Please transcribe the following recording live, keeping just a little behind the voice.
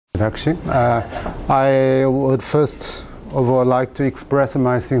introduction. I would first of all like to express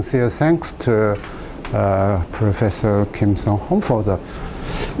my sincere thanks to Professor Kim Sung-hong for the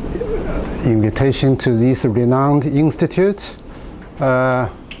invitation to this renowned institute.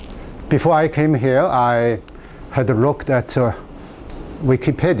 Before I came here, I had looked at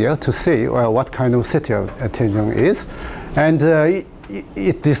Wikipedia to see what kind of city Daejeon is, and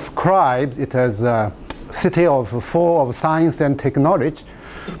it describes it as a city full of science and technology.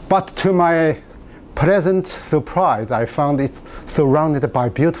 But to my pleasant surprise, I found it's surrounded by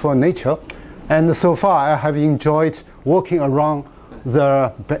beautiful nature, and so far I have enjoyed walking around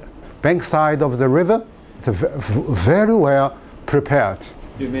the bankside of the river. It's very well prepared.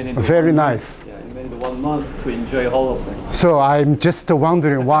 Very nice. Yeah, you made 1 month to enjoy all of them. So I'm just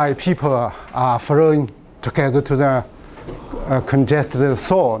wondering why people are flowing together to the congested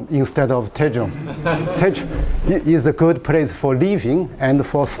Seoul instead of Daejeon. Daejeon is a good place for living and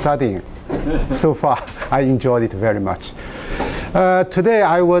for studying. So far, I enjoyed it very much. Today,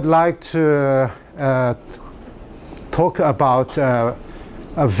 I would like to talk about a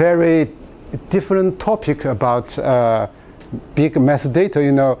very different topic about big mass data.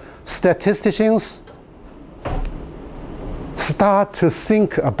 You know, statisticians start to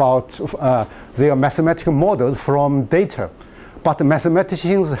think about their mathematical models from data, but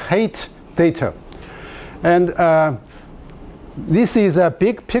mathematicians hate data. And this is a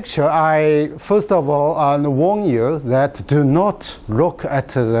big picture. I, first of all, warn you that do not look at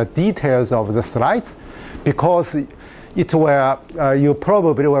the details of the slides, because it will, you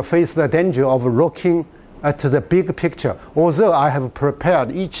probably will face the danger of looking at the big picture. Although I have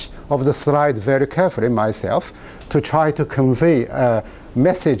prepared each of the slides very carefully myself to try to convey a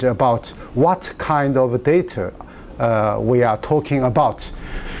message about what kind of data we are talking about.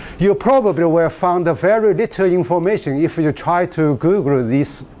 You probably will find very little information if you try to Google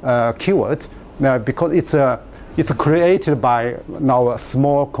this keyword, because it's created by now a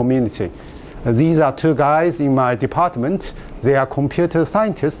small community. These are two guys in my department. They are computer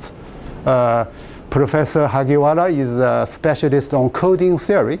scientists. Professor Hagiwara is a specialist on coding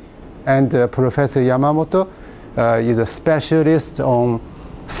theory, and Professor Yamamoto is a specialist on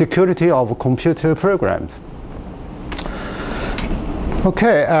security of computer programs.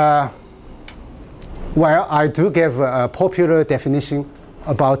 Okay, well, I do give a popular definition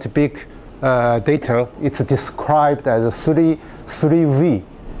about big data. It's described as three V,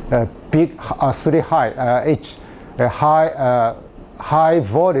 big, three high, H, high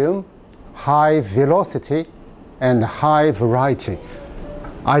volume, high velocity, and high variety.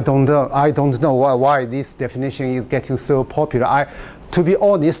 I don't know why this definition is getting so popular. To be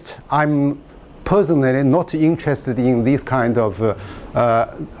honest, I'm personally not interested in this kind of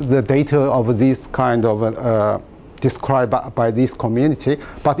the data of this kind of described by this community,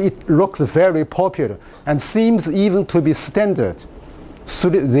 but it looks very popular and seems even to be standard. So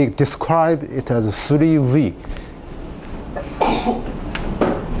they describe it as 3V.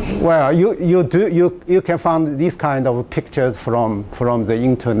 Well, you can find these kind of pictures from the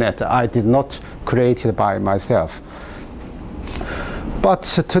internet. I did not create it by myself. But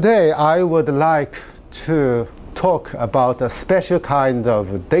today I would like to talk about a special kind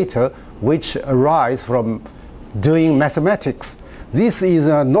of data which arise from doing mathematics. This is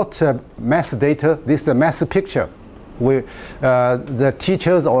not a math data, this is a math picture. The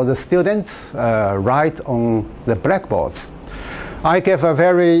teachers or the students write on the blackboards. I gave a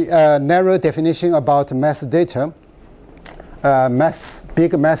very narrow definition about math data,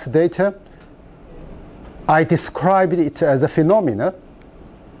 big math data. I described it as a phenomena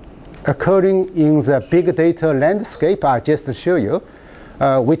occurring in the big data landscape I just showed you,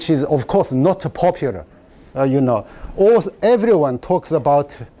 which is of course not popular. You know, everyone talks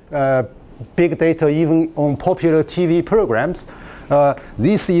about big data even on popular TV programs.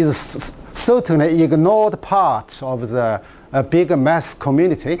 This is certainly ignored part of the big math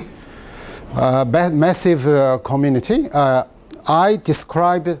community, massive community. I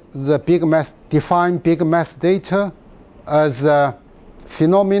describe the define big math data as a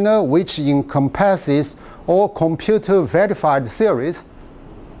phenomena which encompasses all computer verified theories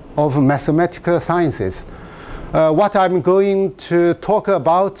of mathematical sciences. What I'm going to talk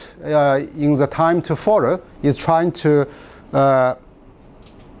about in the time to follow is trying to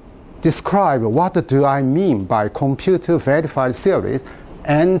describe what do I mean by computer verified theories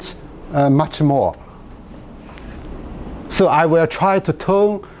and much more. So I will try to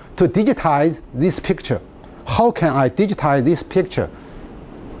digitize this picture. How can I digitize this picture?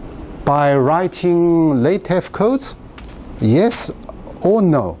 By writing LaTeX codes? Yes or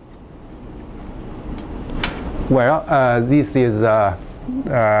no? Well, this is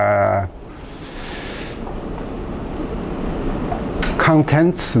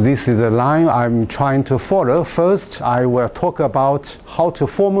contents. This is the line I'm trying to follow. First, I will talk about how to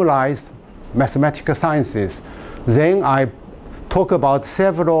formalize mathematical sciences. Then I talk about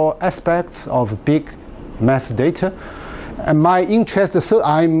several aspects of big math data. And my interest, so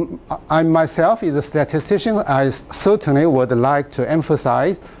I myself is a statistician. I certainly would like to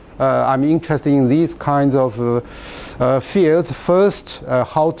emphasize I'm interested in these kinds of fields. First,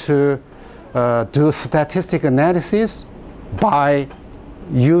 how to do statistic analysis by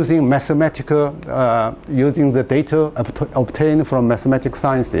using mathematical, using the data obtained from mathematical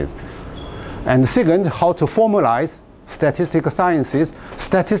sciences. And second, how to formalize statistical sciences.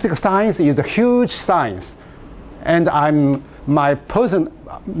 Statistical science is a huge science. And my personal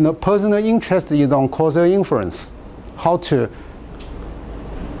interest is on causal inference, how to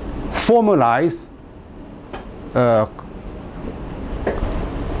formalize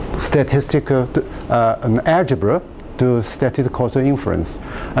statistical an algebra to statistical causal inference.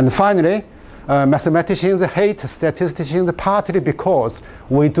 And finally, mathematicians hate statisticians partly because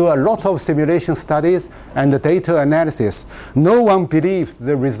we do a lot of simulation studies and data analysis. No one believes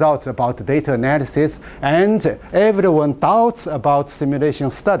the results about data analysis, and everyone doubts about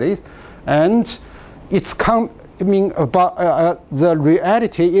simulation studies. And it's the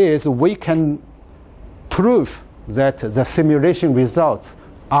reality is we can prove that the simulation results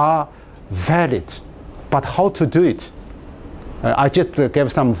are valid, but how to do it? I just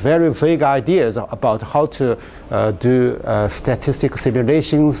gave some very vague ideas about how to do statistical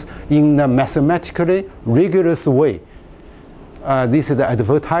simulations in a mathematically rigorous way. This is the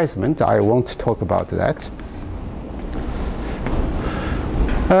advertisement. I won't talk about that.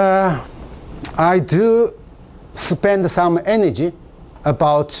 I do spend some energy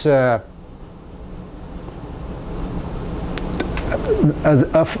about a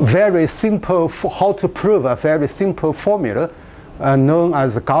very simple, how to prove a very simple formula known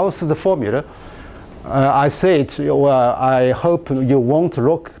as Gauss's formula. I said, well, I hope you won't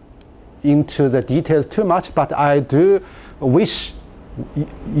look into the details too much, but I do wish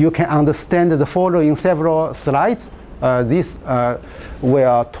you can understand the following several slides. This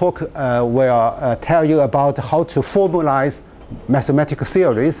will tell you about how to formalize mathematical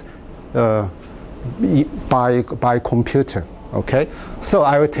theories by computer. Okay, so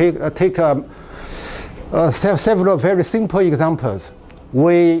I will take several very simple examples.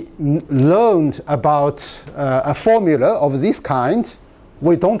 We learned about a formula of this kind.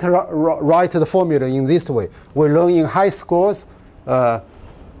 We don't write the formula in this way. We learn in high schools.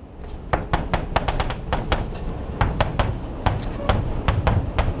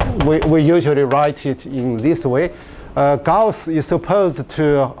 We usually write it in this way. Gauss is supposed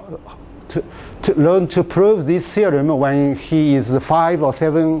to learn to prove this theorem when he is 5 or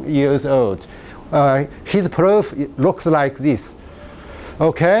 7 years old. His proof looks like this.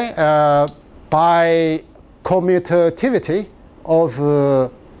 Okay, by commutativity of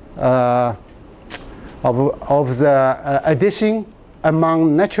the addition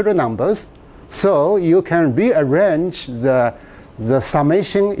among natural numbers, so you can rearrange the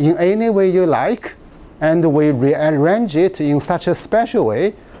summation in any way you like, and we rearrange it in such a special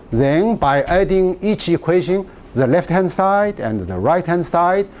way. Then by adding each equation, the left-hand side and the right-hand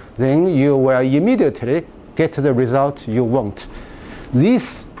side, then you will immediately get the result you want.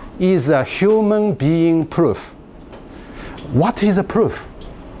 This is a human being proof. What is a proof?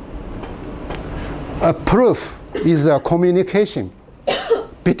 A proof is a communication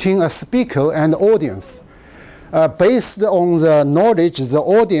between a speaker and audience. Based on the knowledge the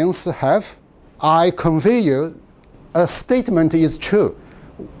audience have, I convey you a statement is true.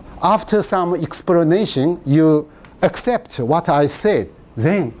 After some explanation, you accept what I said.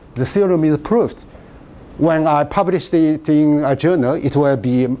 Then the theorem is proved. When I publish it in a journal, it will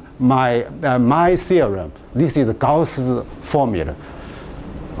be my theorem. This is Gauss's formula.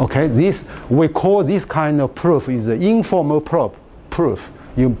 Okay, we call this kind of proof is an informal proof.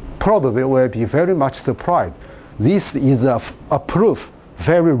 You probably will be very much surprised. This is a proof,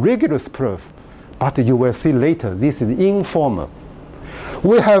 very rigorous proof, but you will see later this is informal.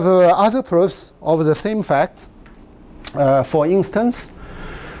 We have other proofs of the same fact. For instance,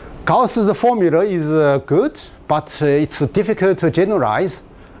 Gauss's formula is good, but it's difficult to generalize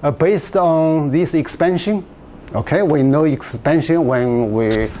based on this expansion. Okay, we know expansion when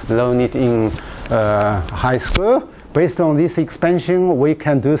we learn it in high school. Based on this expansion, we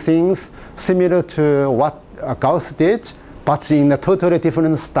can do things similar to what Gauss did, but in a totally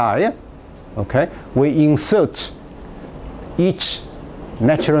different style. Okay, we insert each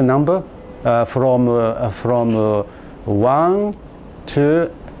natural number from 1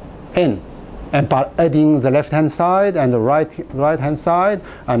 to n. And by adding the left-hand side and the right-hand side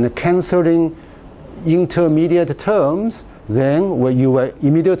and canceling intermediate terms, then you will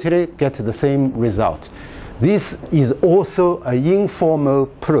immediately get the same result. This is also an informal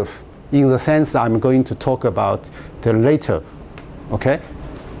proof in the sense I'm going to talk about later. Okay?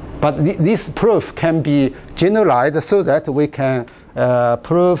 But this proof can be generalized so that we can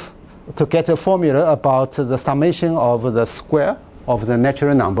prove to get a formula about the summation of the square of the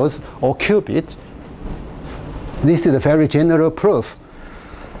natural numbers or cube it. This is a very general proof.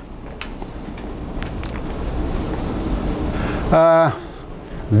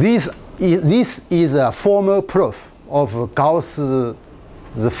 This is a formal proof of Gauss's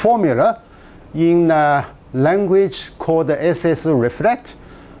formula in a language called SS reflect.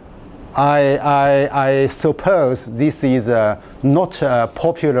 I suppose this is not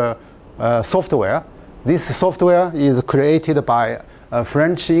popular software. This software is created by a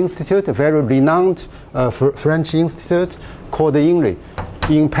French institute, a very renowned French institute called INRI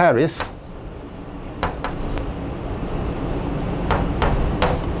in Paris.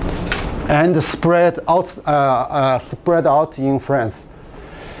 And spread out in France.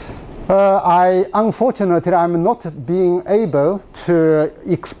 Unfortunately, I'm not being able to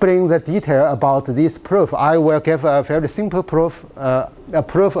explain the detail about this proof. I will give a very simple proof, a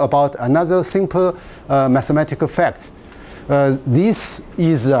proof about another simple mathematical fact. This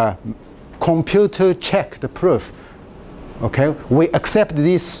is a computer-checked proof. Okay, we accept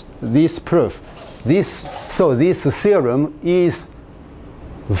this proof. This theorem is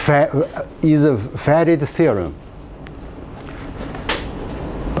a valid theorem.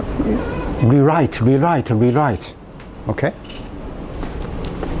 Rewrite. Okay.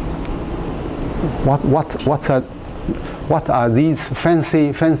 What are these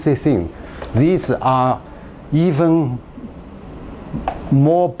fancy things? These are even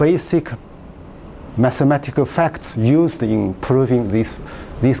more basic mathematical facts used in proving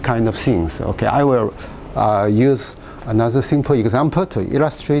these kind of things. Okay, I will use another simple example to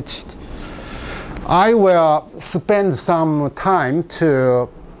illustrate it. I will spend some time to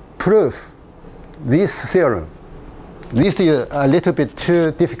prove this theorem. This is a little bit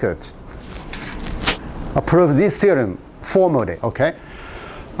too difficult. I'll prove this theorem formally, okay?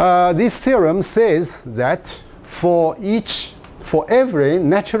 This theorem says that for every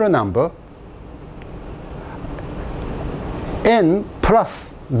natural number, n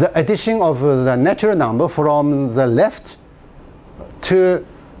plus the addition of the natural number from the left to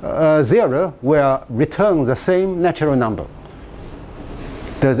 0 will return the same natural number.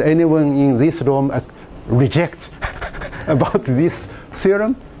 Does anyone in this room reject about this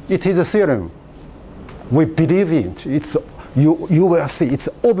theorem? It is a theorem. We believe in it. You will see it's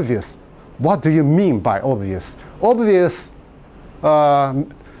obvious. What do you mean by obvious? Obvious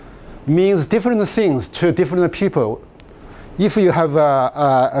means different things to different people. If you have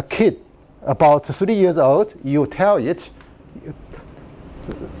a kid about 3 years old, you tell it,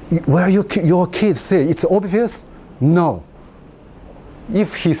 will your kid say it's obvious? No.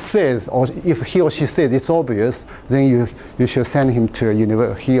 If he says, or if he or she says it's obvious, then you should send him to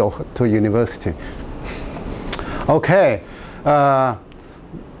university. Okay,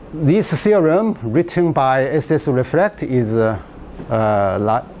 this theorem written by SS Reflect is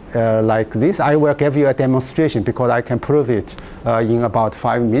like this. I will give you a demonstration because I can prove it in about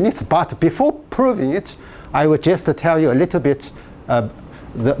 5 minutes. But before proving it, I will just tell you a little bit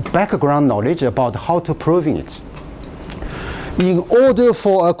the background knowledge about how to proving it. In order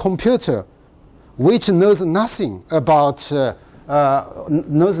for a computer which knows nothing about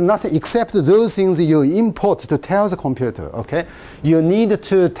knows nothing except those things you import to tell the computer, okay? You need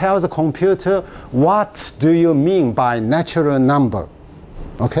to tell the computer what do you mean by natural number,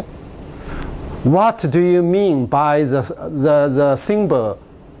 okay? What do you mean by the symbol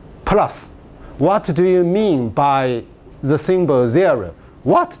plus? What do you mean by the symbol 0?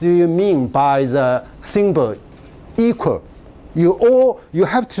 What do you mean by the symbol equal? You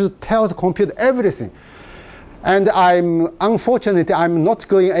have to tell the computer everything. And unfortunately, I'm not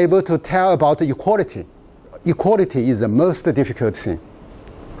going able to tell about equality. Equality is the most difficult thing.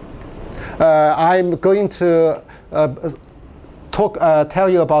 I'm going to tell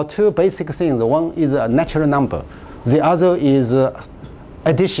you about two basic things. One is a natural number. The other is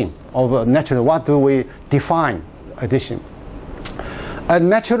addition of a natural. What do we define addition? A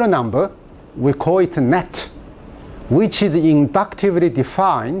natural number, we call it net, which is inductively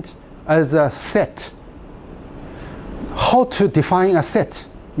defined as a set. How to define a set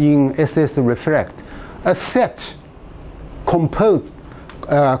in SS Reflect? A set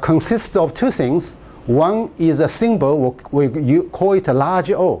consists of two things. One is a symbol, we call it a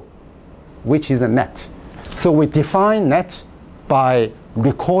large O, which is a net. So we define net by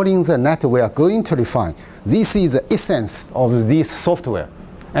recording the net we are going to define. This is the essence of this software.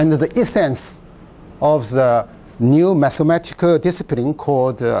 And the essence of the new mathematical discipline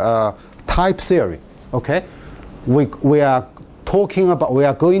called type theory. Okay? We are talking about, we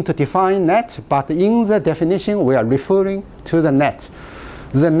are going to define net, but in the definition we are referring to the net.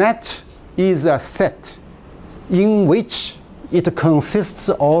 The net is a set in which it consists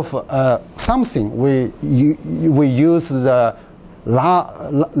of something. We use the large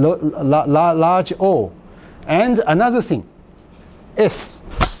O. And another thing, S.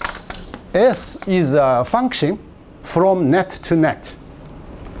 S is a function from net to net.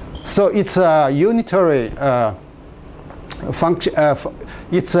 So it's a unitary function.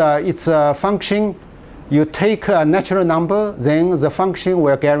 It's a function. You take a natural number, then the function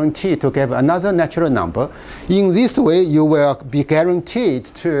will guarantee to give another natural number. In this way, you will be guaranteed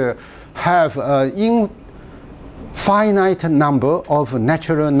to have an infinite number of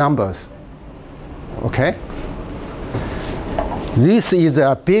natural numbers. Okay? This is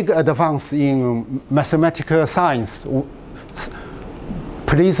a big advance in mathematical science.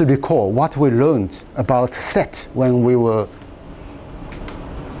 Please recall what we learned about set when we were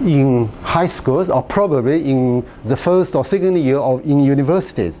in high schools, or probably in the first or second year in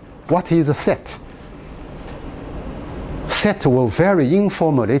universities. What is a set? Set were very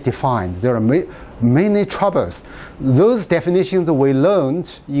informally defined. There are many troubles. Those definitions we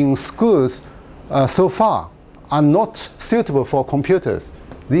learned in schools so far are not suitable for computers.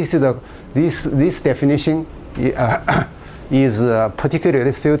 This definition is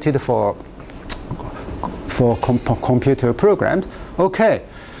particularly suited for computer programs. Okay.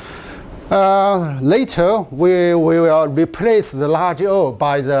 Later, we will replace the large O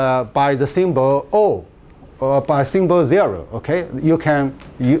by the symbol O, or by symbol 0. Okay, you can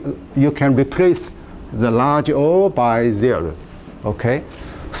replace the large O by 0. Okay,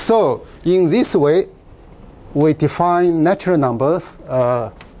 so in this way, we define natural numbers.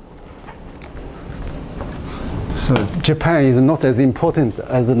 So Japan is not as important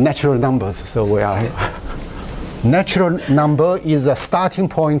as the natural numbers. So we are here. Natural number is a starting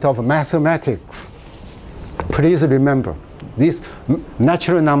point of mathematics. Please remember, this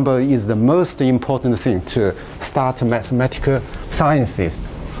natural number is the most important thing to start mathematical sciences.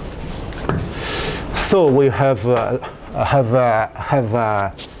 So we have a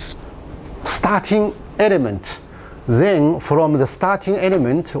starting element. Then from the starting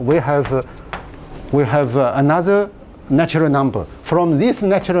element, we have another natural number. From this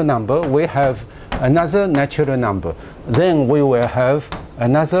natural number, we have another natural number. Then we will have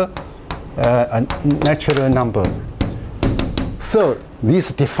another natural number. So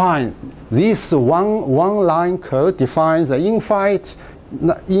this one line code defines an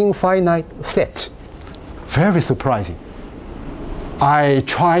infinite set. Very surprising. I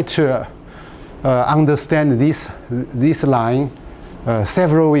tried to understand this line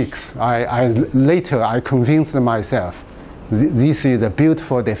several weeks. Later I convinced myself. This is a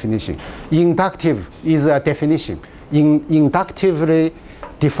beautiful definition. Inductive is a definition. Inductively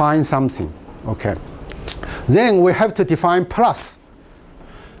define something. Okay. Then we have to define plus.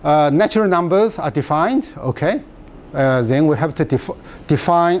 Natural numbers are defined. Okay. Then we have to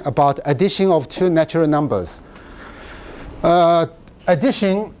define about addition of two natural numbers.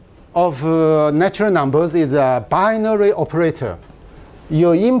 Addition of natural numbers is a binary operator.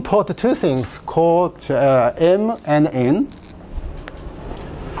 You import two things called m and n.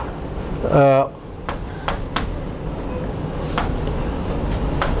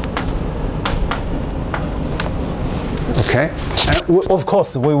 Okay, and of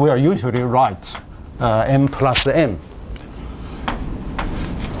course we will usually write m plus m.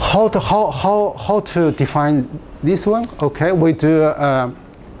 How to define this one? Okay, we do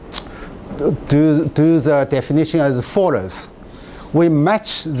the definition as follows. We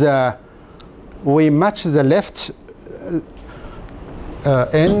match the left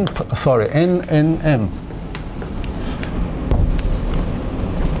n m.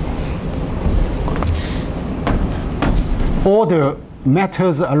 Order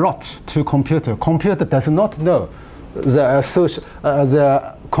matters a lot to computer. Computer does not know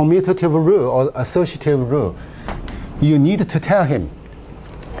the commutative rule or associative rule. You need to tell him.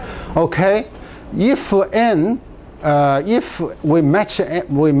 Okay, if we match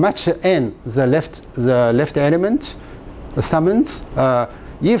n, the left element, the summand,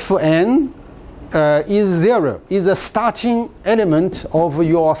 if n is 0, is a starting element of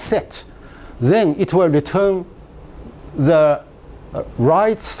your set, then it will return the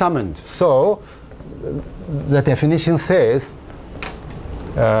right summand. So the definition says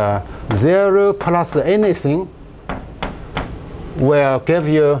 0 plus anything will give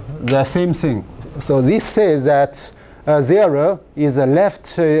you the same thing. So this says that 0 is a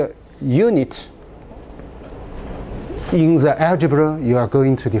left unit in the algebra you are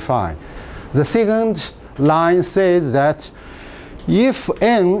going to define. The second line says that if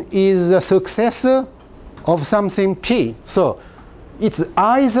n is a successor of something p, so it's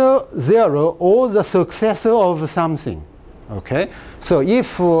either 0 or the successor of something. Okay? So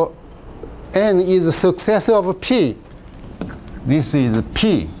if n is a successor of p, this is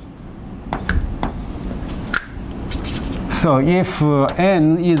p. So if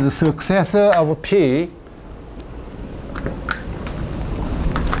n is a successor of p,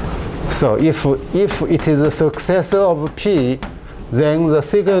 so if it is a successor of p, then the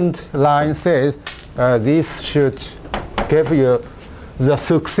second line says this should give you the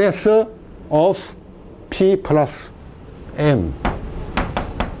successor of p plus m.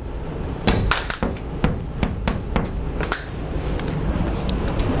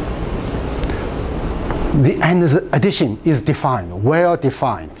 The end addition is defined, well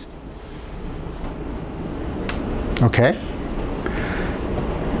defined. Okay?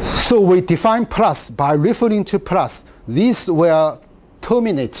 So we define plus by referring to plus. This will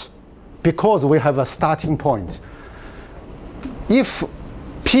terminate because we have a starting point. If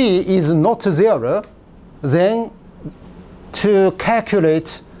p is not 0, then to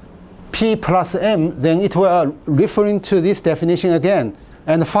calculate p plus m, then it will referring to this definition again.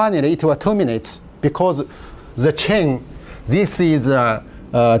 And finally, it will terminate because the chain, this is a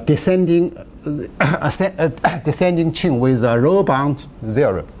descending chain with a low bound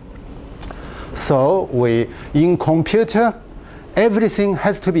 0. So in computer, everything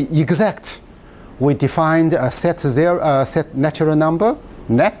has to be exact. We defined a set natural number,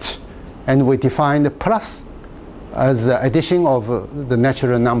 net, and we defined plus as the addition of the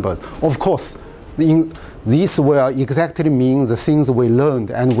natural numbers. Of course, this will exactly mean the things we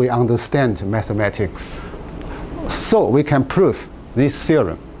learned and we understand mathematics. So we can prove this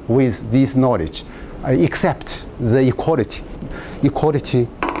theorem with this knowledge, except the equality. Equality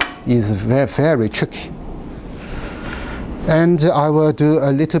is very, very tricky. And I will do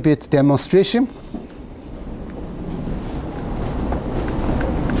a little bit demonstration.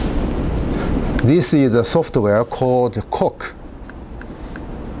 This is a software called Coq.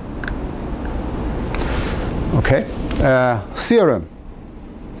 Okay, theorem.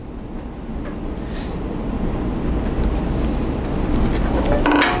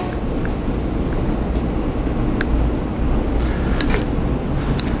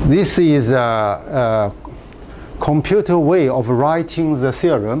 This is a computer way of writing the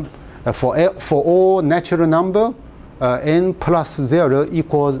theorem for all natural number. N plus 0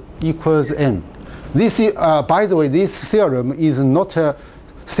 equals n. This is, by the way, this theorem is not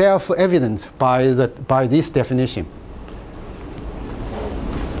self-evident by this definition.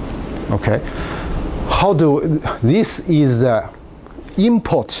 Okay, this is the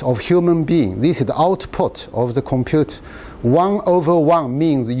input of human being. This is the output of the computer. 1 over 1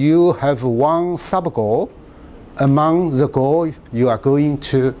 means you have one sub-goal among the goal you are going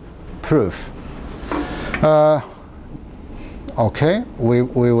to prove. Okay, we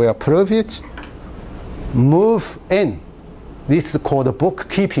will prove it. Move n. This is called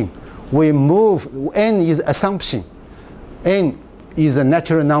bookkeeping. We move, n is assumption. N is a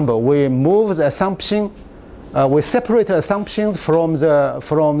natural number. We move the assumption, we separate assumptions from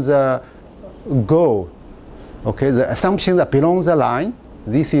the goal. Okay, the assumption that belongs the line,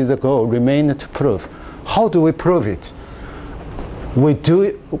 this is the goal, remain to prove. How do we prove it? We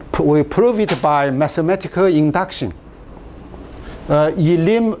prove it by mathematical induction.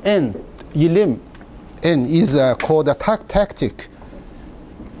 Elim n is called a tactic.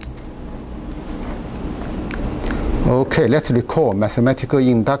 Okay, let's recall mathematical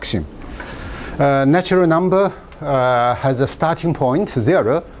induction. Natural number has a starting point,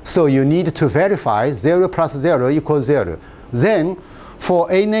 0, so you need to verify 0 plus 0 equals 0. Then,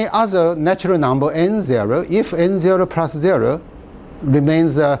 for any other natural number n0, if n0 plus 0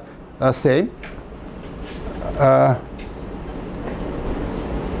 remains the same,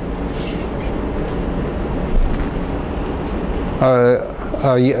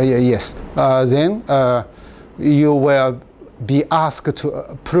 yes, then you will be asked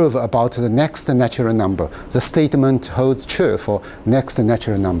to prove about the next natural number. The statement holds true for next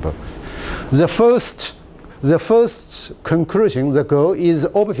natural number. The first conclusion, the goal is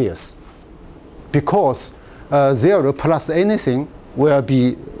obvious, because 0 plus anything will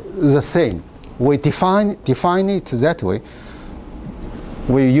be the same. We define it that way.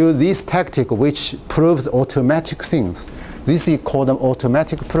 we use this tactic which proves automatic things. This is called an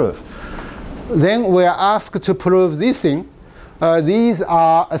automatic proof. Then we are asked to prove this thing. These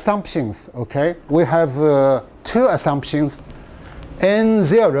are assumptions, okay? We have two assumptions.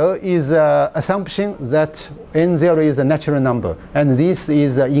 N0 is an assumption that N0 is a natural number, and this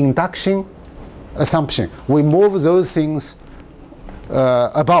is an induction assumption. We move those things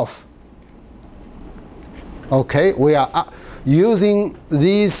above. Okay, we are using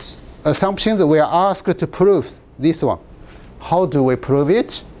these assumptions, we are asked to prove this one. How do we prove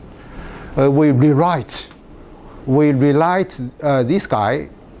it? We rewrite this guy.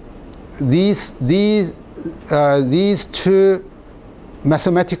 These two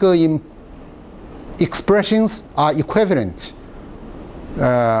mathematical expressions are equivalent.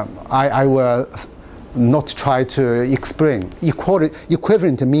 I will not try to explain.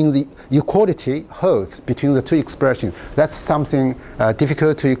 Equivalent means equality holds between the two expressions. That's something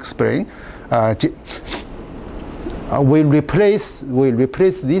difficult to explain. We replace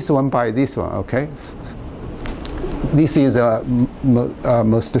this one by this one. Okay. This is the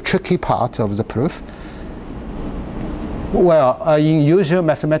most tricky part of the proof. Well, in usual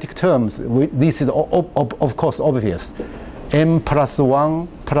mathematical terms, this is of course obvious. M plus 1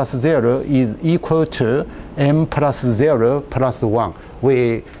 plus 0 is equal to M plus 0 plus 1.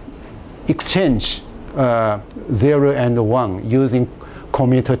 We exchange 0 and 1 using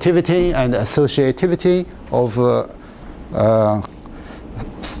commutativity and associativity of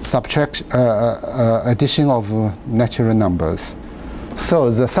addition of natural numbers.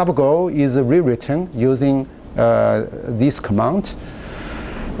 So the sub-goal is rewritten using this command,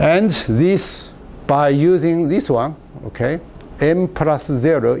 and this by using this one, okay, M plus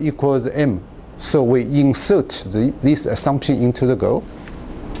 0 equals M. So we insert this assumption into the goal.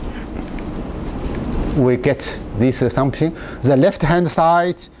 We get this assumption. The left-hand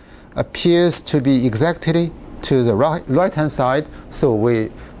side appears to be exactly to the right-hand side, so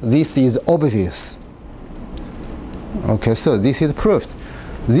this is obvious. Okay, so this is proved.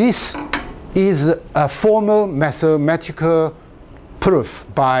 This is a formal mathematical proof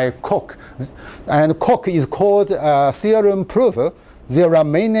by Koch, and Koch is called a theorem prover. There are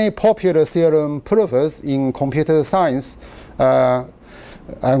many popular theorem provers in computer science,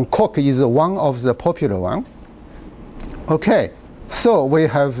 and Koch is one of the popular one. Okay, so we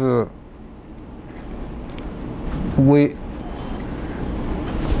have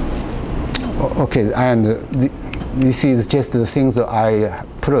okay, and this is just the things that I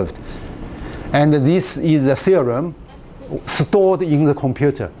proved. And this is a theorem stored in the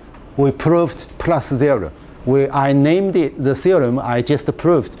computer. We proved plus 0. I named it the theorem I just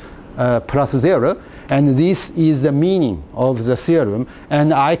proved plus 0. And this is the meaning of the theorem.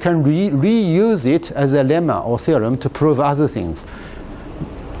 And I can reuse it as a lemma or theorem to prove other things.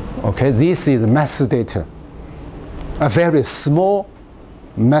 Okay, this is math data. A very small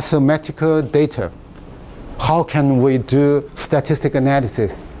mathematical data. How can we do statistical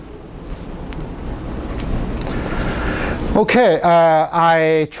analysis? Okay,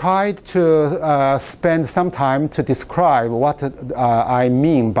 I tried to spend some time to describe what I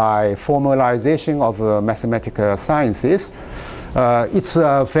mean by formalization of mathematical sciences. It's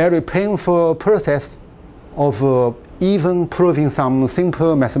a very painful process of even proving some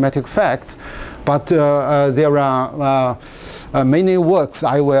simple mathematical facts, but there are many works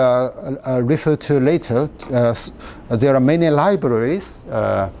I will refer to later. There are many libraries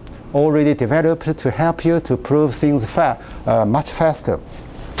already developed to help you to prove things much faster.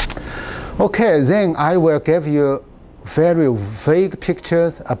 Okay, then I will give you very vague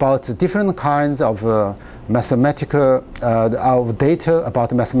pictures about different kinds of mathematical of data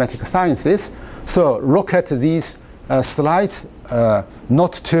about mathematical sciences. So look at these slides,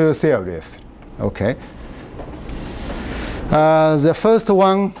 not too serious. Okay. The first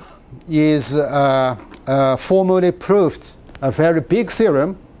one is formally proved a very big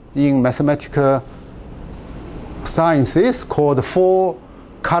theorem in mathematical sciences called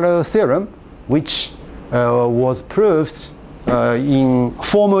four-color theorem, which was proved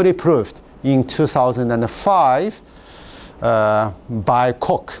formally proved in 2005 by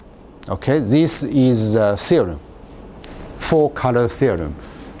Koch. Okay, this is a theorem, four-color theorem,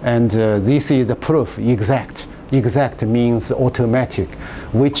 and this is the proof exact. Exact means automatic,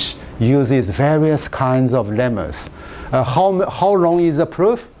 which uses various kinds of lemmas. How long is the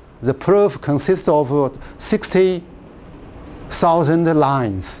proof? The proof consists of 60,000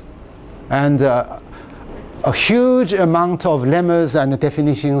 lines, and a huge amount of lemmas and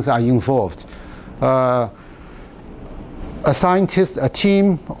definitions are involved. A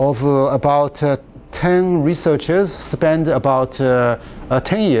team of about 10 researchers spent about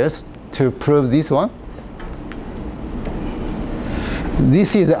 10 years to prove this one.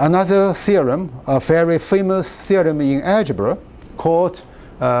 This is another theorem, a very famous theorem in algebra called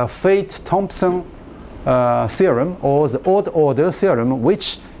Fate-Thompson theorem, or the odd order theorem,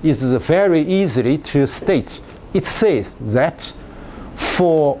 which is very easily to state. It says that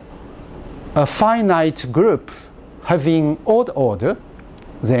for a finite group having odd order,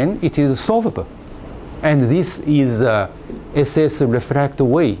 then it is solvable. And this is SS reflect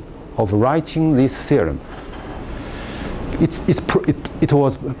way of writing this theorem. It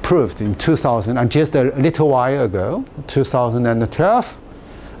was proved in 2000, and just a little while ago, 2012.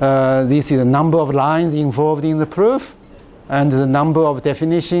 This is the number of lines involved in the proof, and the number of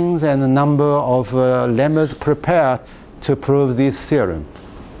definitions and the number of lemmas prepared to prove this theorem.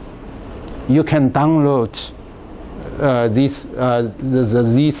 You can download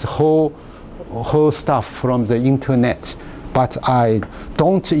this whole stuff from the internet, but I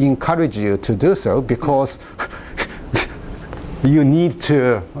don't encourage you to do so because you need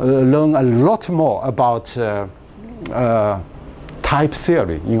to learn a lot more about type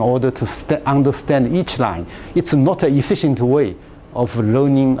theory in order to understand each line. It's not an efficient way of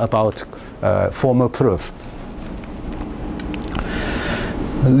learning about formal proof.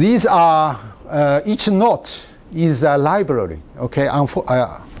 These are, each node is a library, okay?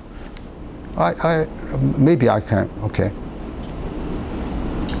 Maybe I can, okay.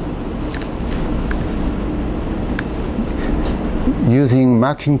 Using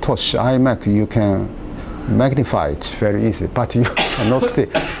Macintosh, iMac, you can magnify it very easy, but you cannot see.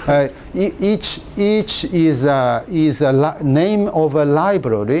 Each is a name of a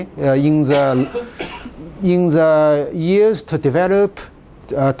library in the years to develop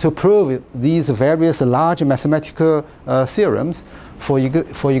to prove these various large mathematical theorems. For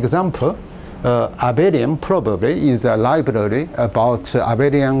example, abelian probably is a library about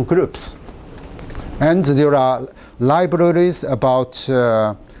abelian groups, and there are libraries about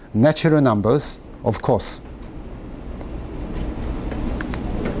natural numbers, of course.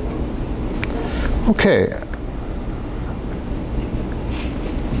 Okay.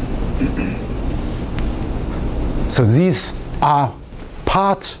 So these are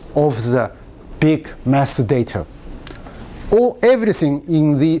part of the big mass data. Everything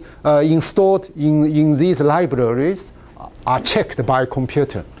in the installed in these libraries are checked by a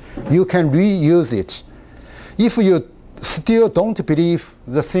computer. You can reuse it. If you still don't believe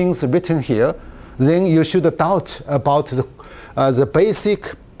the things written here, then you should doubt about the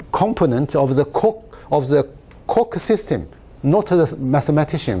basic component of the Coq system, not the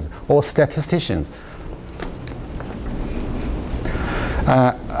mathematicians or statisticians.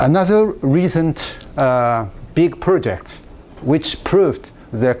 Another recent big project which proved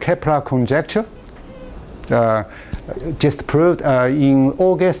the Kepler conjecture, just proved in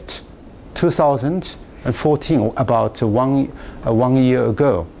August 2014, about one year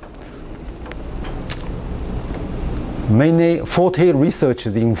ago. 40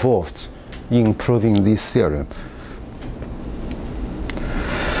 researchers involved in proving this theorem.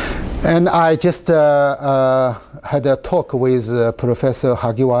 And I just had a talk with Professor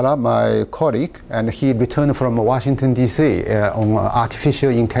Hagiwara, my colleague, and he returned from Washington, D.C. On an artificial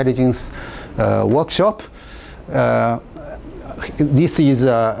intelligence workshop. This is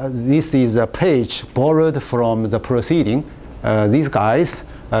a page borrowed from the proceeding. These guys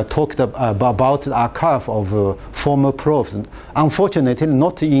talked about the archive of formal proofs. Unfortunately,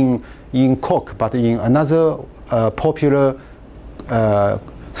 not in Coq, but in another popular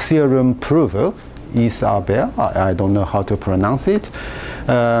theorem prover, Isabel. I don't know how to pronounce it.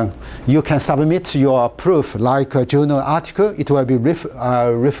 You can submit your proof like a journal article. It will be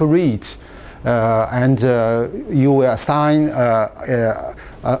refereed, and you will assign.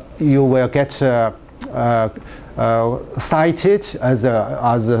 You will get cited as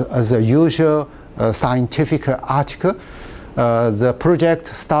a usual scientific article. The project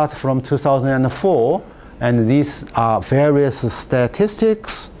starts from 2004, and these are various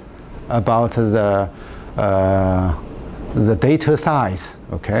statistics about the data size.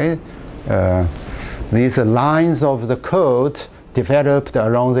 Okay, these lines of the code developed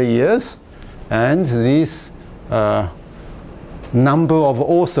along the years, and this number of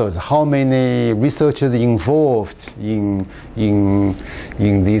authors, how many researchers involved in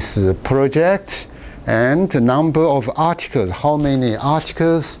this project, and the number of articles, how many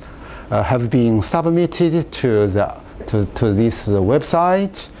articles have been submitted to this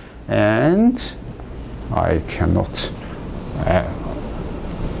website, and I cannot.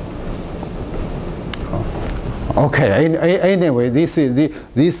 Okay. Anyway, this is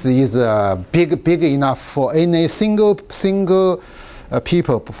big enough for any single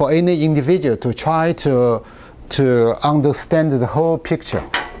people, for any individual to try to understand the whole picture.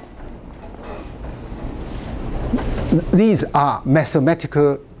 These are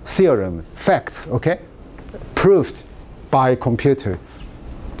mathematical theorems, facts, okay, proved by computer.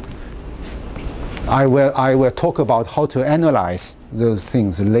 I will talk about how to analyze those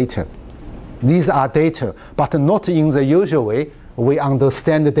things later. These are data, but not in the usual way we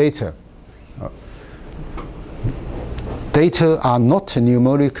understand the data. Data are not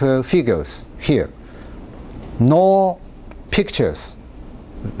numerical figures here, nor pictures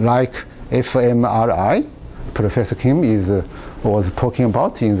like fMRI. Professor Kim was talking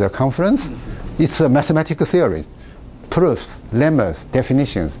about in the conference. It's a mathematical theory, proofs, lemmas,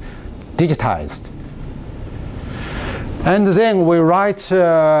 definitions, digitized. And then we write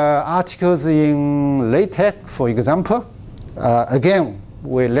articles in LaTeX, for example. Again,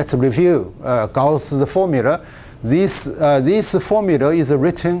 let's review Gauss's formula. This formula is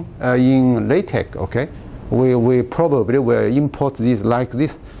written in LaTeX, okay? We probably will import this like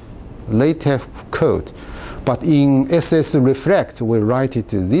this LaTeX code. But in SS Reflect, we write it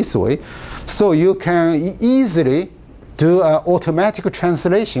this way. So you can easily do an automatic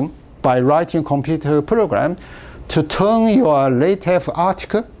translation by writing a computer program to turn your LaTeX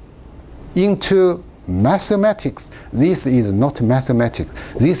article into mathematics. This is not mathematics.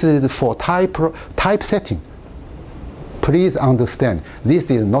 This is for typesetting. Please understand, this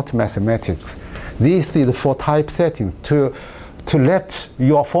is not mathematics. This is for typesetting, to let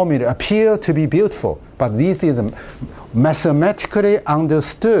your formula appear to be beautiful. But this is mathematically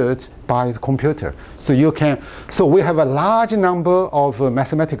understood by the computer. So we have a large number of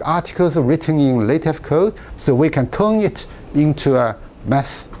mathematical articles written in LaTeX code, so we can turn it into a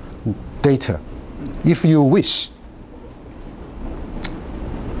math data, if you wish.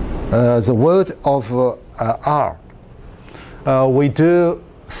 The word of R. We do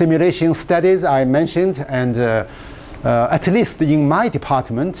simulation studies, I mentioned, and at least in my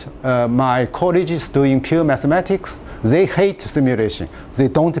department, my college is doing pure mathematics. They hate simulation. They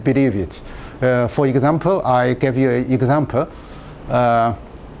don't believe it. For example, I give you an example.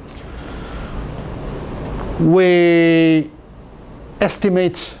 We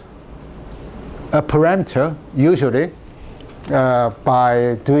estimate a parameter usually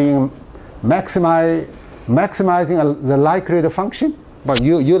by doing maximizing the likelihood function. But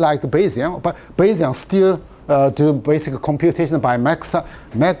you like Bayesian, but Bayesian still do basic computation by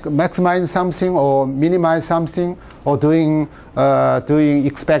maximize something or minimize something, or doing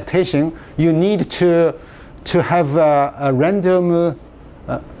expectation. You need to have a random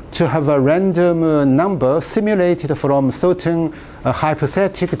number simulated from certain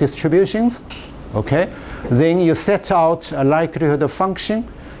hypothetical distributions. Okay, then you set out a likelihood function.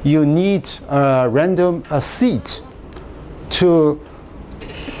 You need a random seed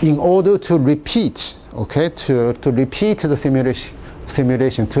in order to repeat. Okay, to repeat the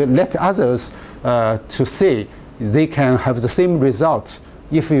simulation, to let others to say they can have the same result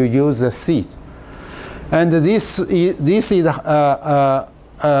if you use the seed. And this is a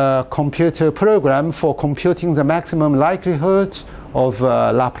computer program for computing the maximum likelihood of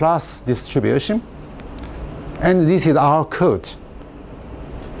Laplace distribution. And this is our code.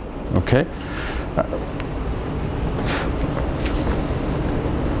 Okay.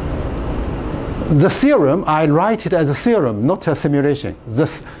 The theorem, I write it as a theorem, not a simulation.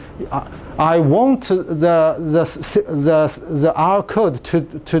 I want the R code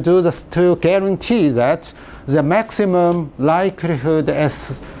to do this, to guarantee that the maximum likelihood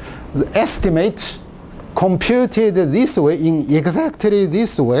estimate computed this way, in exactly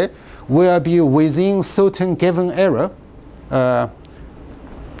this way, will be within certain given error.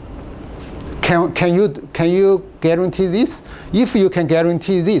 Can you guarantee this? If you can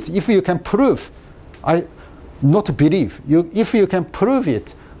guarantee this, if you can prove, not believe. If you can prove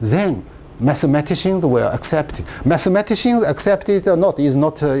it, then mathematicians will accept it. Mathematicians accept it or not is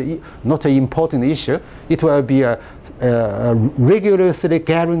not an important issue. It will be a rigorously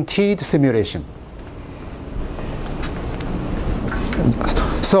guaranteed simulation.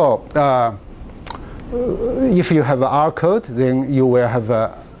 So if you have R code, then you will have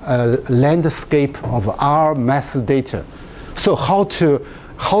a landscape of R math data. So how to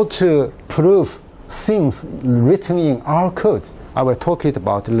prove things written in R code, I will talk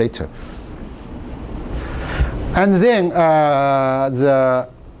about later. And then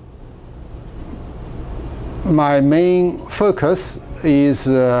my main focus is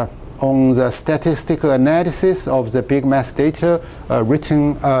on the statistical analysis of the big math data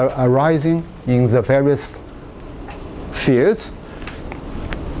arising in the various fields.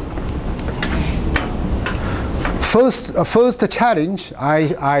 First challenge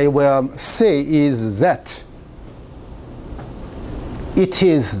I will say is that it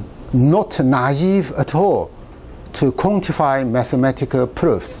is not naive at all to quantify mathematical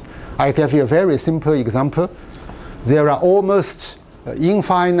proofs. I give you a very simple example. There are almost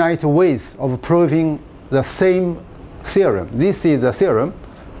infinite ways of proving the same theorem. This is a theorem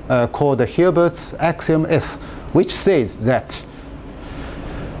called Hilbert's axiom S, which says that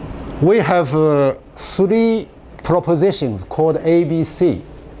we have 3 propositions called A, B, C.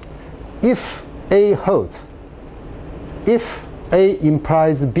 If A holds, if A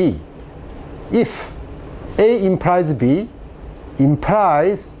implies B, if A implies B,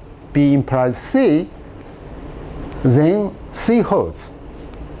 implies B implies C, then C holds.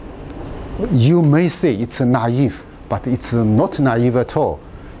 You may say it's naive, but it's not naive at all.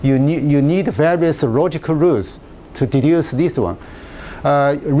 You need various logical rules to deduce this one.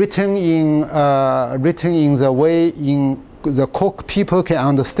 Written in the way in the people can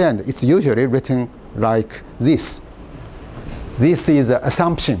understand. It's usually written like this. This is the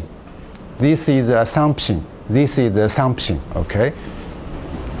assumption. This is the assumption. This is the assumption. Okay.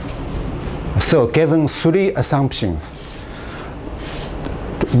 So given 3 assumptions,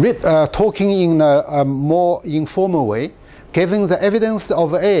 talking in a more informal way, giving the evidence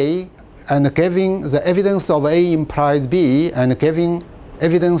of A and giving the evidence of A implies B and giving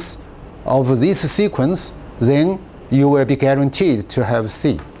evidence of this sequence, then you will be guaranteed to have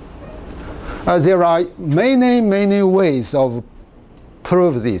C. There are many ways of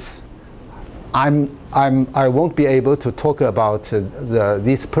prove this. I won't be able to talk about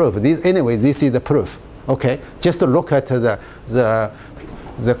this proof. Anyway, this is the proof. Okay, just look at the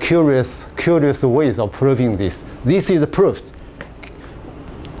curious ways of proving this. This is proved.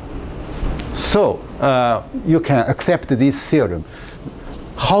 So you can accept this theorem.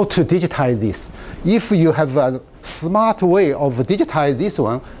 How to digitize this? If you have a smart way of digitize this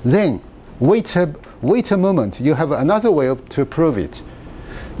one, then wait a moment. You have another way to prove it.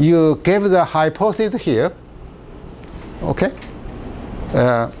 You give the hypothesis here. Okay.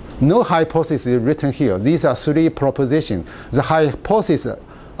 No hypothesis is written here. These are 3 propositions. The hypotheses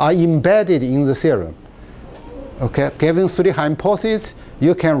are embedded in the theorem. Okay. Given 3 hypotheses,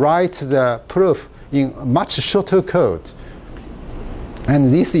 you can write the proof in much shorter code.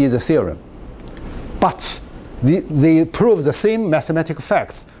 And this is the theorem. But they prove the same mathematical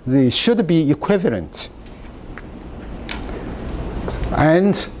facts. They should be equivalent.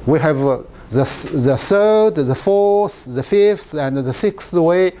 And we have the 3rd, the 4th, the 5th, and the 6th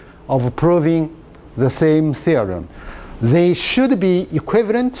way of proving the same theorem. They should be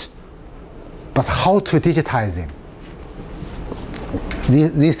equivalent, but how to digitize them?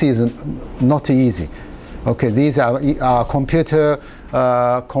 This is not easy. Okay, these are computer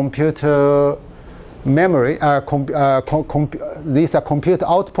memory. These are computer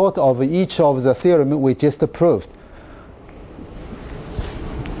output of each of the theorem we just proved.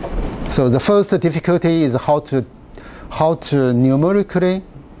 So the first difficulty is how to numerically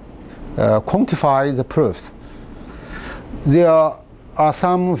quantify the proofs. There are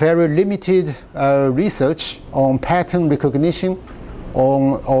some very limited research on pattern recognition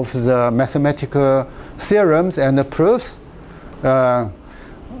of the mathematical theorems and the proofs.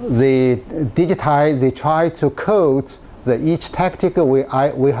 They try to code each tactic we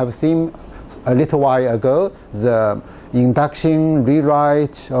have seen a little while ago, the induction,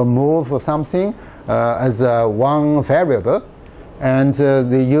 rewrite, or move or something as one variable. And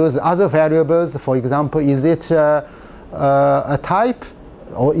they use other variables. For example, is it a type,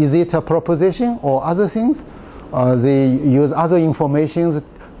 or is it a proposition, or other things? They use other information.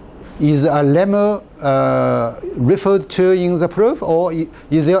 Is a lemma referred to in the proof, or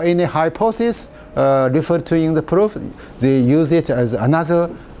is there any hypothesis referred to in the proof? They use it as another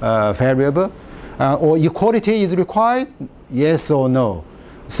variable. Or equality is required, yes or no.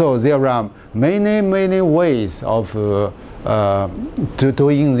 So there are many ways of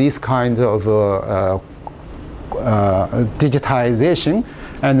doing this kind of digitization.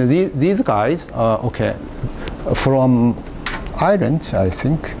 And these guys, okay, from Ireland, I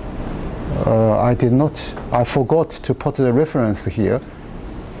think. I forgot to put the reference here.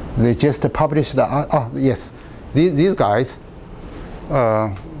 They just published yes, these guys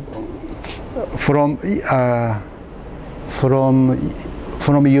from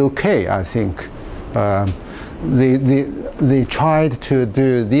UK, I think. They tried to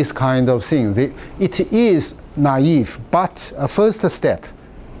do this kind of things. It is naive, but a first step.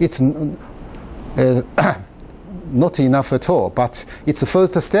 It's not enough at all, but it's the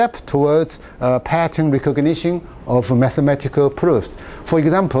first step towards pattern recognition of mathematical proofs. For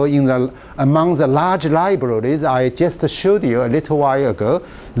example, among the large libraries I just showed you a little while ago,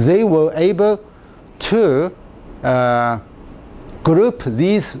 they were able to group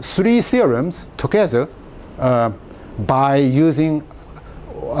these three theorems together by using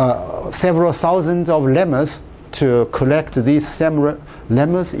several thousands of lemmas to collect these same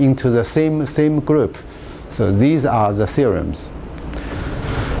lemmas into the same group. So these are the theorems.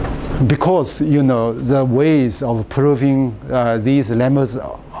 Because the ways of proving these lemmas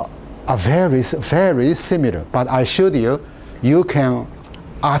are very similar, but I showed you can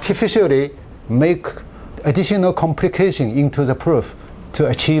artificially make additional complication into the proof to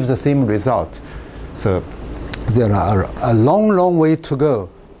achieve the same result. So there are a long way to go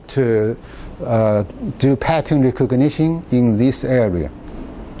to do pattern recognition in this area.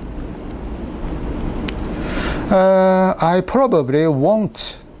 I probably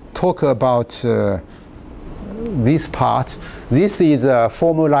won't talk about this part. This is a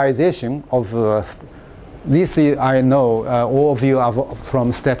formalization of this is, I know all of you are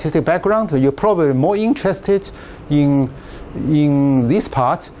from statistics background, so you're probably more interested in this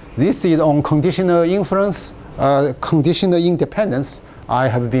part. This is on conditional inference, conditional independence. I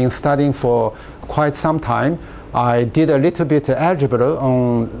have been studying for quite some time. I did a little bit of algebra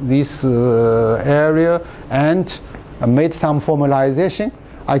on this area and made some formalization.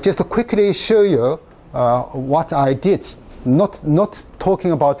 I just quickly show you what I did, not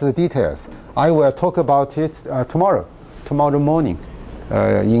talking about the details. I will talk about it tomorrow morning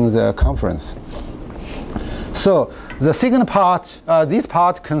in the conference. So the second part, this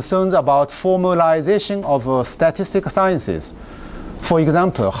part concerns about formalization of statistical sciences. For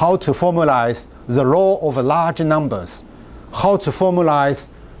example, how to formalize the law of large numbers, how to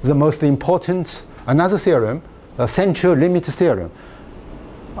formalize the most important, another theorem, the central limit theorem.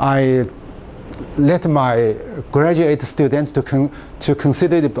 I let my graduate students to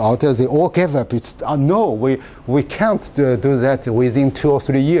consider it about they all gave up. It's no, we can't do that within 2 or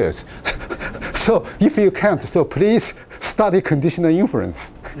 3 years. So if you can't, so please study conditional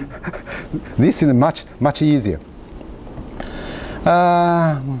inference. This is much easier.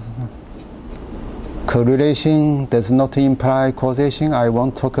 Correlation does not imply causation. I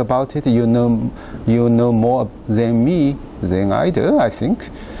won't talk about it. You know more than me, than I do, I think.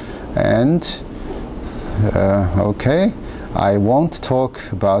 And okay, I won't talk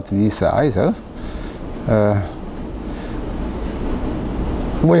about this either.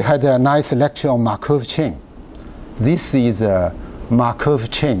 We had a nice lecture on Markov chain. This is a Markov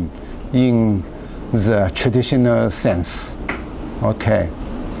chain in the traditional sense. Okay.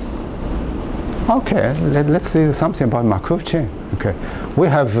 Okay, let's say something about Markov chain. Okay, we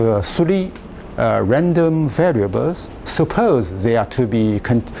have 3 random variables. Suppose they are to be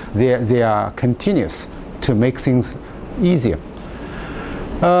they are continuous to make things easier.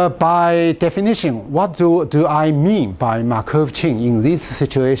 By definition, what do I mean by Markov chain in this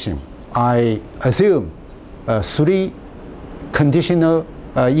situation? I assume 3 conditional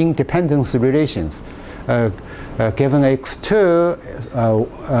independence relations. Given x2,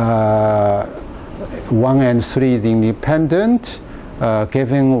 1 and 3 is independent.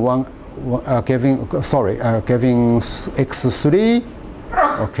 Giving x3,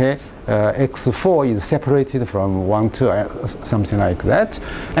 okay, x4 is separated from 1, 2, something like that.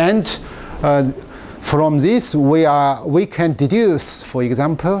 And from this, we can deduce, for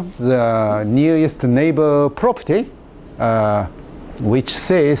example, the nearest neighbor property, which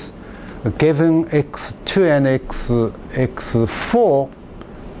says, given x2 and x4,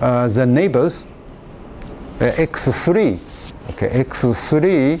 the neighbors, x3, okay,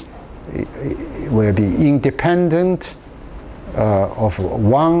 x3 will be independent of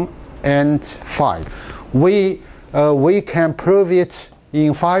 1 and 5. We can prove it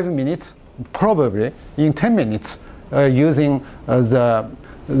in 5 minutes, probably in 10 minutes, using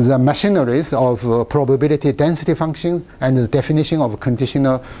the machineries of probability density functions and the definition of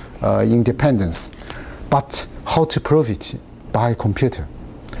conditional independence. But how to prove it? By computer.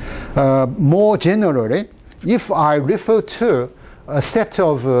 More generally, if I refer to a set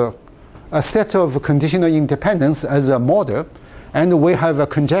of conditional independence as a model, and we have a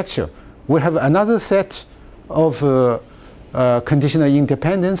conjecture, we have another set of conditional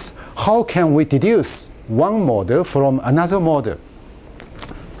independence, how can we deduce one model from another model?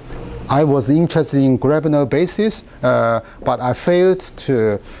 I was interested in Grabner basis, but I failed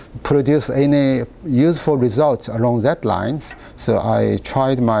to produce any useful results along that lines, so I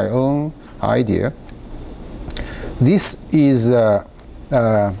tried my own idea. This is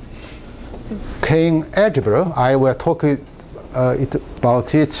K algebra. I will talk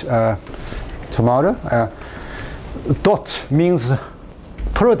about it tomorrow. Dot means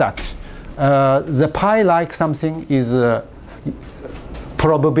product. The pi-like something is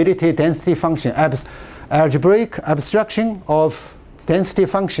probability density function, algebraic abstraction of density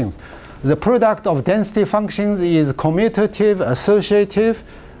functions. The product of density functions is commutative, associative,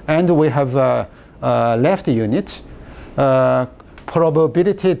 and we have left unit.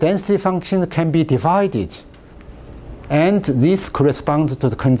 Probability density function can be divided, and this corresponds to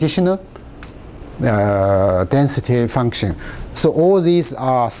the conditional density function. So all these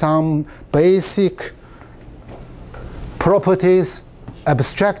are some basic properties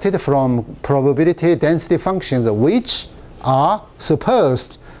abstracted from probability density functions, which are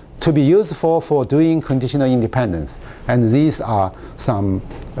supposed to be useful for doing conditional independence. And these are some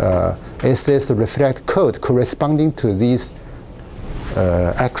SS reflect code corresponding to these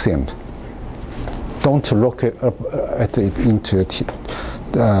axioms. Don't look into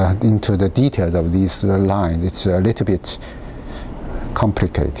the details of these lines. It's a little bit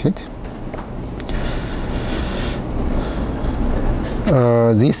complicated.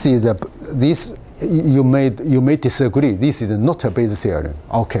 You may disagree. This is not a Bayes theorem.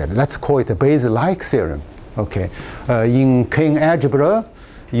 Okay, let's call it a Bayes-like theorem. Okay, in K algebra,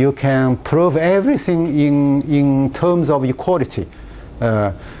 you can prove everything in terms of equality.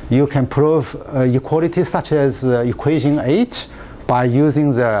 You can prove equality such as equation 8 by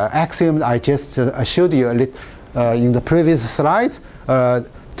using the axioms I just showed you in the previous slides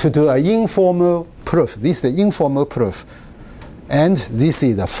to do an informal proof. This is the informal proof, and this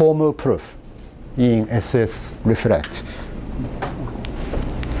is the formal proof in SS reflect.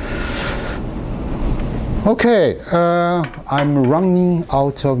 Okay, I'm running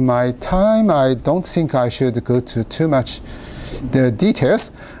out of my time. I don't think I should go to too much the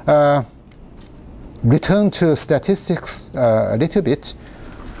details. Return to statistics a little bit.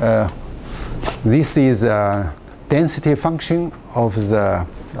 This is a density function of the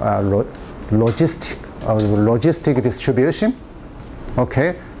logistic distribution.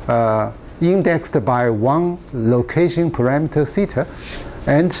 Okay, indexed by one location parameter theta,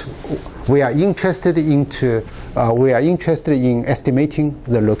 and we are interested in estimating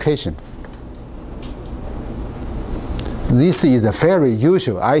the location. This is a very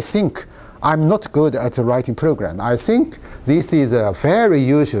usual. I think I'm not good at writing program. I think this is a very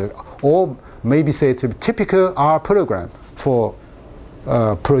usual, or maybe say to typical R program for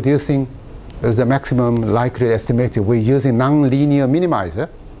producing the maximum likely estimated. We're using nonlinear minimizer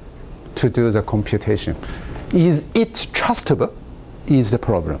to do the computation. Is it trustable? Is the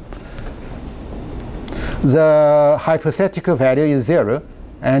problem. The hypothetical value is 0,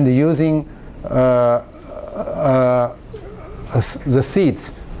 and using the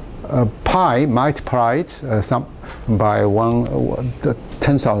seeds pi multiplied some by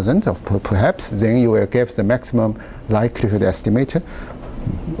 10,000 perhaps, then you will get the maximum likelihood estimator.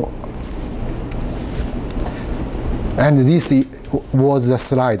 And this was the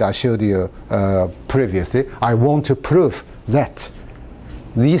slide I showed you previously. I want to prove that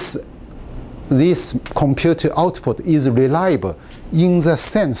this computer output is reliable in the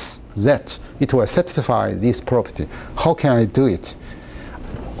sense that it will satisfy this property. How can I do it?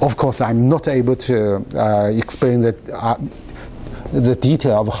 Of course, I'm not able to explain the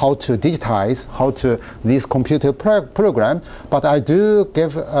detail of how to digitize, this computer program, but I do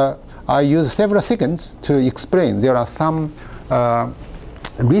give, I use several seconds to explain. There are some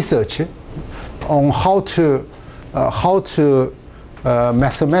research on how to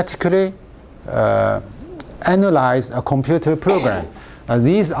mathematically analyze a computer program.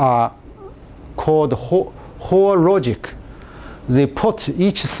 These are called whole logic. They put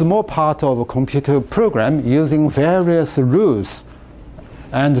each small part of a computer program using various rules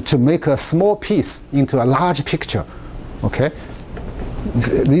and to make a small piece into a large picture. Okay,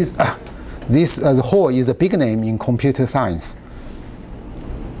 this as a whole is a big name in computer science.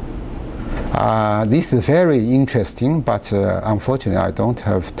 This is very interesting, but unfortunately I don't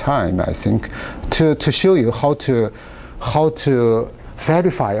have time, I think, to show you how to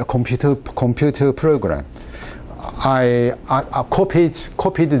verify a computer program. I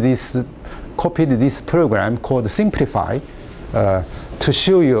copied this program called Simplify to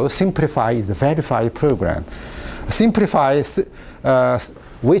show you Simplify is a verified program. Simplify,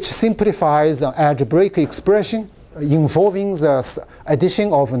 which simplifies an algebraic expression involving the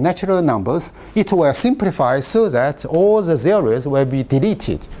addition of natural numbers. It will simplify so that all the zeros will be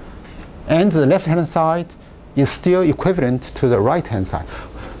deleted, and the left-hand side is still equivalent to the right-hand side.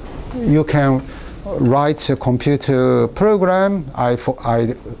 You can write a computer program. I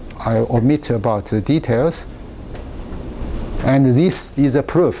omit about the details. And this is a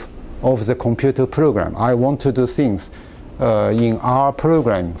proof of the computer program. I want to do things in our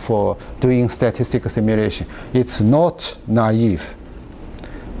program for doing statistical simulation. It's not naive.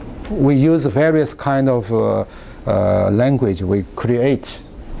 We use various kind of language we create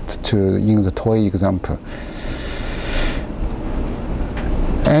in the toy example.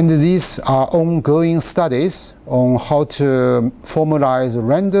 And these are ongoing studies on how to formalize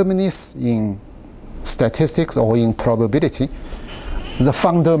randomness in statistics or in probability. The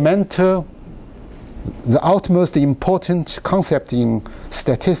fundamental, the utmost important concept in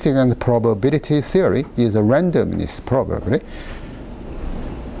statistics and probability theory is randomness, probably.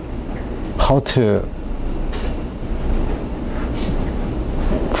 How to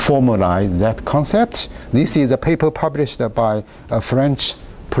formalize that concept. This is a paper published by a French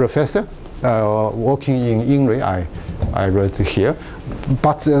professor working in English. I wrote here,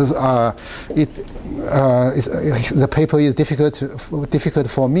 but the paper is difficult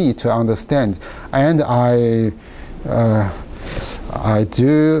for me to understand, and I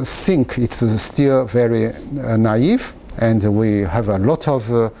do think it's still very naive, and we have a lot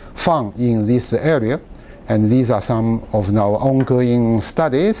of fun in this area, and these are some of our ongoing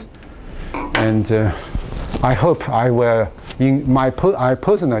studies, and I hope I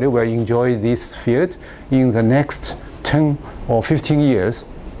personally will enjoy this field in the next 10 or 15 years,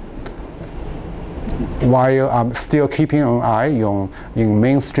 while I'm still keeping an eye on in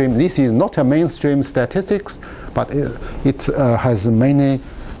mainstream. This is not a mainstream statistics, but it has many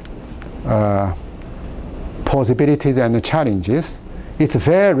possibilities and challenges. It's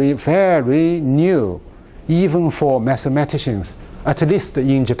very, very new, even for mathematicians, at least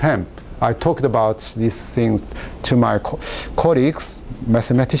in Japan. I talked about these things to my colleagues,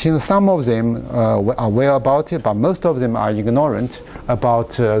 mathematicians. Some of them are aware about it, but most of them are ignorant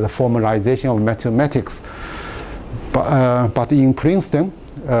about the formalization of mathematics. But in Princeton,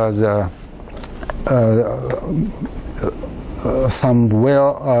 some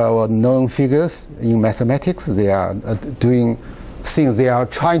well-known figures in mathematics, they are doing things. They are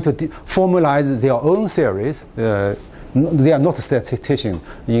trying to formalize their own theories. They are not statisticians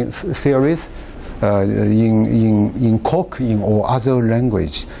in theories, in Coq or other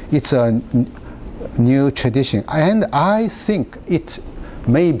language. It's a new tradition, and I think it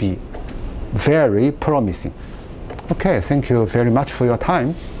may be very promising. Okay, thank you very much for your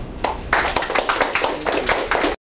time.